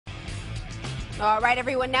All right,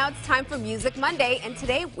 everyone, now it's time for Music Monday, and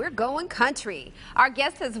today we're going country. Our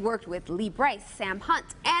guest has worked with Lee Brice, Sam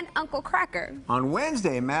Hunt, and Uncle Kracker. On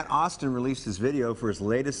Wednesday, Matt Austin released his video for his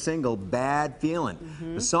latest single, Bad Feelin'.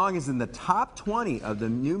 The song is in the top 20 of the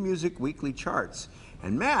New Music Weekly charts.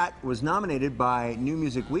 And Matt was nominated by New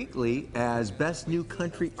Music Weekly as Best New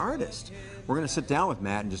Country Artist. We're going to sit down with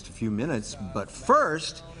Matt in just a few minutes, but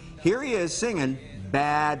first, here he is singing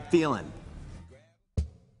Bad Feelin'.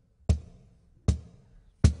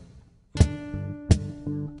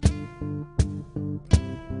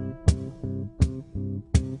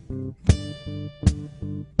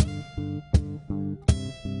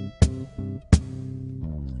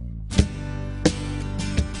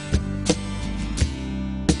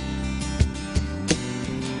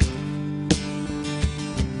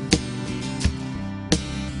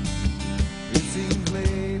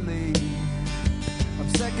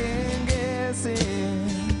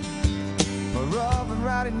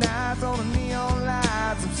 Nights on a neon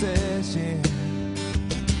lights obsession,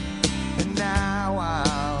 and now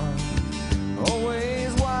I'm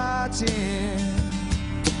always watching.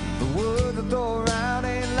 The words I throw around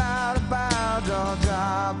ain't loud about jaw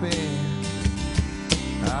dropping.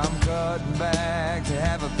 I'm cutting back to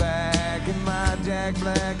have a pack, and my Jack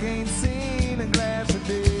Black ain't seen a glass of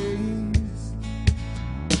days.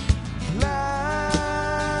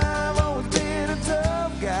 I've always been a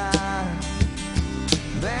tough guy.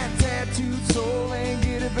 That tattooed soul ain't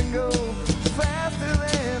get up and go faster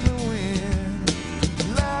than the wind.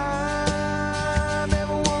 I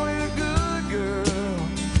never wanted a good girl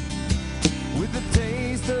with the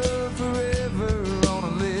taste of forever on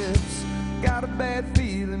her lips. Got a bad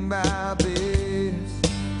feeling about this.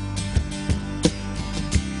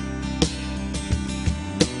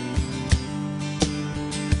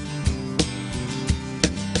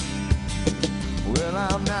 Well,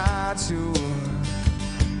 I'm not sure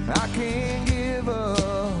I can't give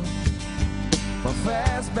up my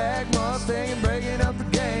fastback Mustang and breaking up the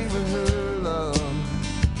gang for her love.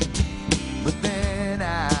 But then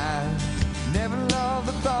I never loved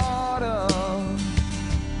the thought of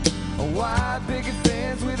a wide picket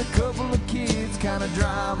fence with a couple of kids, kind of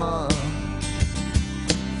drama.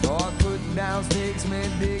 Thought putting down stakes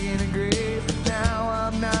meant digging a grave. Now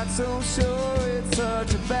I'm not so sure it's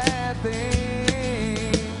such a bad thing.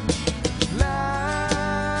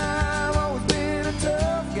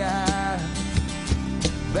 Tough guy,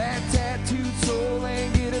 that tattooed soul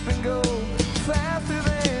ain't get up and go faster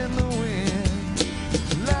than the wind.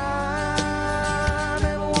 I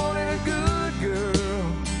never wanted a good girl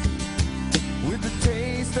with the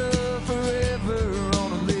taste of forever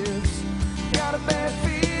on her lips. Got a bad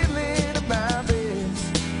feeling about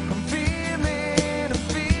this. I'm feeling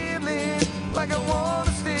like I want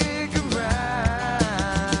to stick around.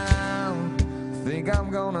 Think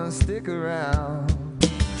I'm gonna stick around.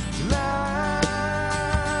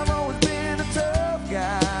 I've always been a tough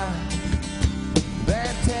guy.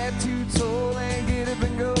 That tattooed soul ain't get up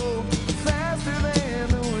and go faster than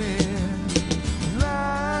the wind.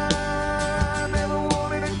 I never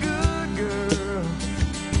wanted a good girl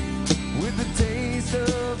with the taste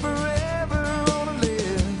of forever on her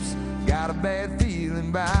lips. Got a bad feeling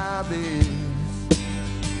about this.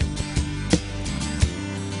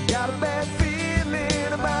 Got a bad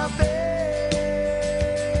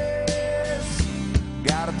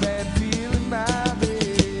feeling about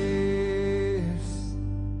this.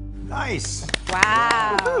 Nice.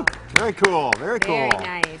 Wow. Very cool. Very cool. Very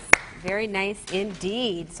nice. Very nice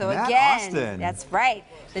indeed. So Matt again, Austin. That's right.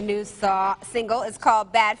 The new single is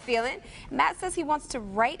called Bad Feelin'. Matt says he wants to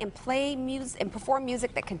write and play music and perform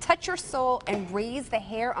music that can touch your soul and raise the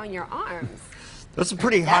hair on your arms. That's a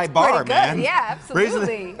pretty high bar, man. Yeah,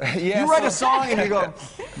 absolutely. You write a song and you go,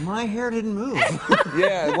 my hair didn't move.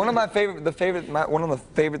 Yeah, one of the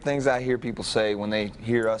favorite things I hear people say when they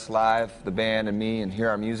hear us live, the band and me, and hear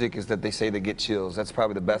our music is that they say they get chills. That's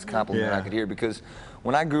probably the best compliment I could hear, because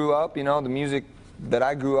when I grew up, you know, the music that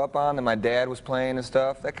I grew up on, that my dad was playing and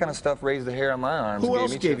stuff, that kind of stuff raised the hair on my arms. Who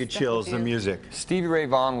else gave you chills, the music? Stevie Ray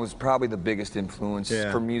Vaughan was probably the biggest influence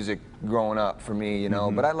for music growing up for me, you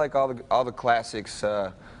know. But I like all the classics.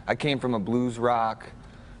 I came from a blues rock,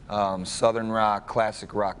 southern rock,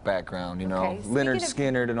 classic rock background, you know. Leonard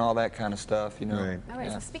Skinner and all that kind of stuff, you know. All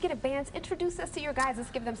right, so speaking of bands, introduce us to your guys.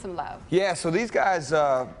 Let's give them some love. Yeah, so these guys,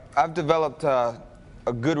 I've developed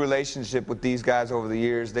a good relationship with these guys over the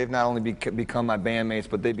years. They've not only become my bandmates,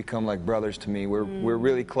 but they become like brothers to me. We're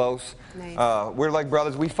really close. Nice. We're like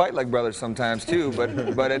brothers. We fight like brothers sometimes too.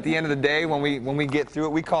 But at the end of the day, when we get through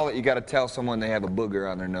it, we call it, you got to tell someone they have a booger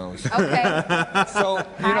on their nose. Okay. So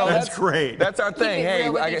you know that's great. That's our thing. Keep it hey,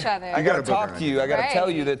 real with each other. I got to talk to you. I got to Right. tell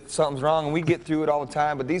you that something's wrong, and we get through it all the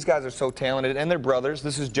time. But these guys are so talented, and they're brothers.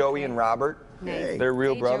 This is Joey and Robert. Nice. They're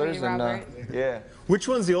real Hey, brothers, Joey and and Robert. yeah. Which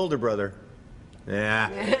one's the older brother?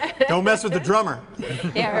 Yeah. Don't mess with the drummer.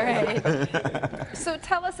 Yeah, right. So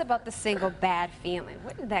tell us about the single "Bad Feeling."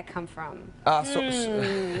 Where did that come from? Uh,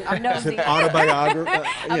 I'm nosy. Autobiography.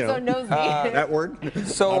 I'm so nosy. That word.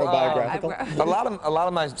 So Autobiographical. a lot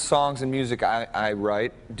of my songs and music I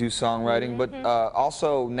write, do songwriting, but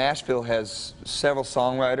also Nashville has several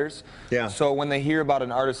songwriters. Yeah. So when they hear about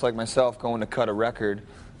an artist like myself going to cut a record,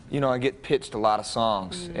 you know, I get pitched a lot of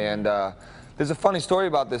songs. And there's a funny story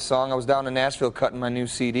about this song. I was down in Nashville cutting my new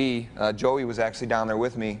CD. Joey was actually down there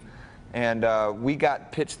with me. And we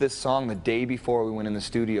got pitched this song the day before we went in the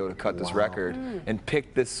studio to cut this record, and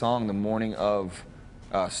picked this song the morning of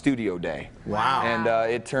studio day. Wow.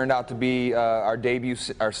 And it turned out to be our debut,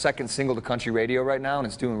 our second single to country radio right now, and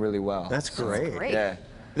it's doing really well. That's great. Great. Yeah.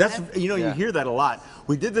 That's you know, Yeah. you hear that a lot.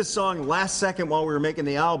 We did this song last second while we were making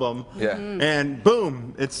the album. Yeah. And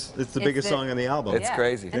boom, it's the biggest the- song on the album. It's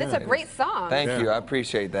crazy. And it's a great song. Thank you. I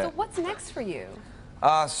appreciate that. So what's next for you?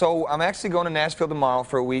 So I'm actually going to Nashville tomorrow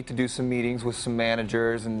for a week to do some meetings with some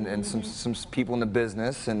managers and some people in the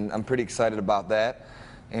business, and I'm pretty excited about that.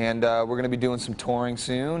 And we're going to be doing some touring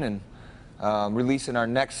soon and releasing our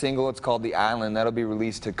next single. It's called The Island. That'll be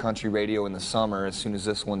released to country radio in the summer as soon as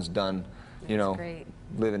this one's done, you know, great.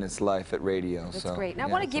 living its life at radio. That's so, great. Now, I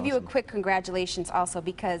yeah, want to it's give you a awesome. quick congratulations also,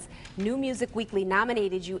 because New Music Weekly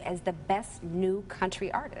nominated you as the best new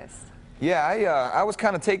country artist. Yeah, I was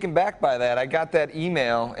kind of taken back by that. I got that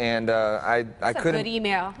email, and I That's a couldn't. good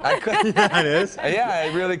email. I couldn't. Yeah, it is. Yeah,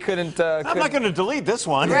 I really couldn't. I'm not going to delete this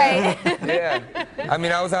one. Right. Yeah, I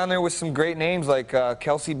mean, I was on there with some great names like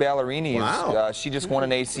Kelsey Ballerini. Wow. She just won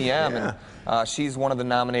an ACM, Yeah. and she's one of the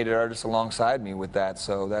nominated artists alongside me with that.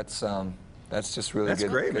 So that's just really That's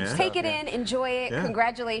good. great, good man. stuff, Take it yeah. in, enjoy it. Yeah.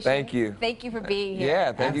 Congratulations. Thank you. Thank you for being here.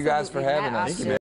 Yeah, thank you guys for Absolutely. having Matt us. Austin. Thank you,